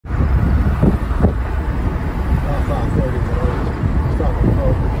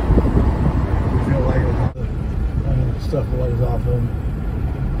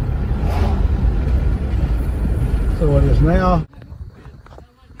now.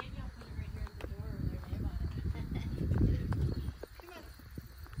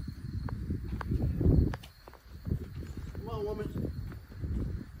 Come on, woman.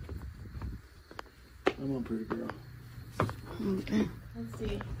 Come on, pretty girl. Okay. Let's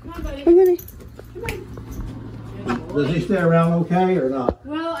see. Come on, buddy. Hey, buddy. Come on. Does he stay around okay or not?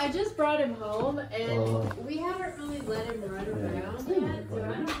 Well, I just brought him home, and we haven't really let him run around yet, so I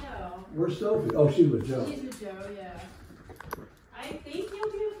don't know. Where's Sophie? Oh, she's with Joe. He's with Joe, yeah. I think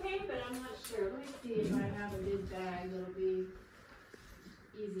he'll be okay, but I'm not sure. Let me see if I have a big bag that'll be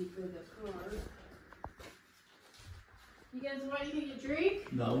easy for the car. You guys want anything to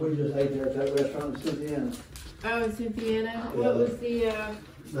drink? No, we just ate there at that restaurant in Cynthiana. Oh, in Cynthiana? Yeah, What was the,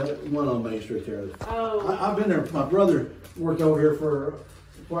 That one on Main Street there. oh. I've been there. My brother worked over here for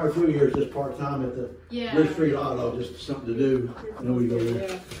quite a few years, just part-time at the Rich Street Auto, just something to do. And then we go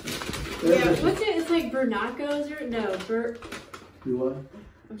there. Yeah, what's it? It's like Bernacco's or no, Do what?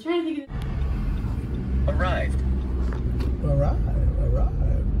 I'm trying to think of. Arrived. Arrived.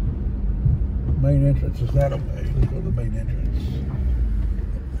 Main entrance is that away. Let's go to the main entrance.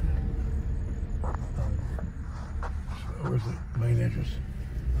 So where's the main entrance?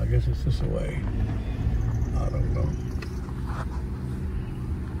 I guess it's this way. I don't know.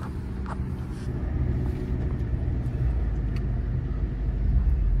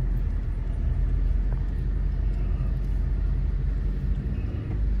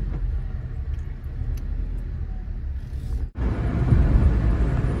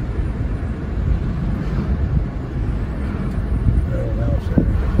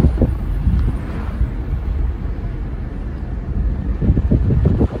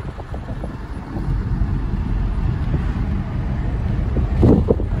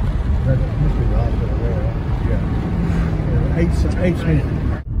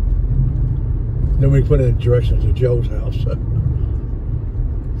 Then we put in directions to Joe's house.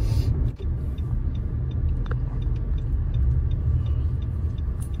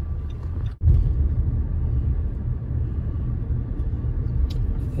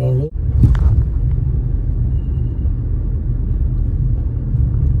 Well,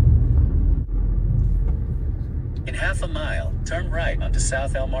 In half a mile, turn right onto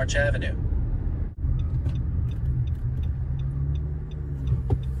South Elm Arch Avenue.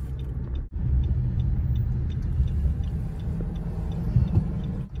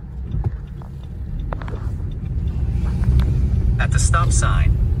 At the stop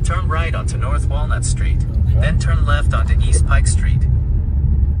sign, turn right onto North Walnut Street, then turn left onto East Pike Street.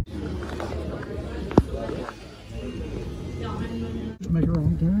 make a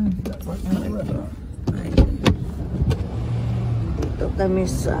wrong turn. Ito kami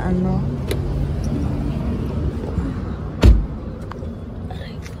sa ano.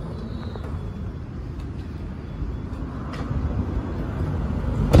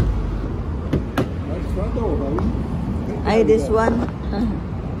 Ay, this one.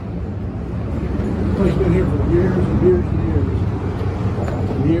 It's been here for years and years and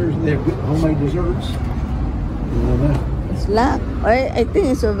years. Years, and they have good homemade desserts. It's locked. I think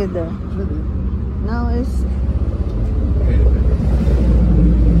it's over there. No, it's...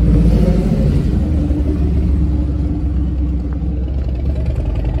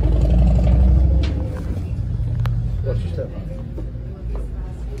 What's your step on?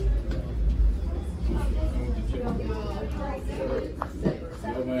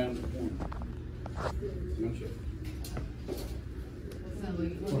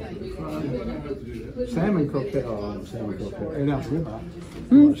 Salmon croquette. Oh, salmon croquette. 8 ounce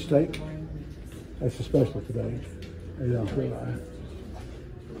ribeye. Steak. That's a special today. 8 ounce ribeye.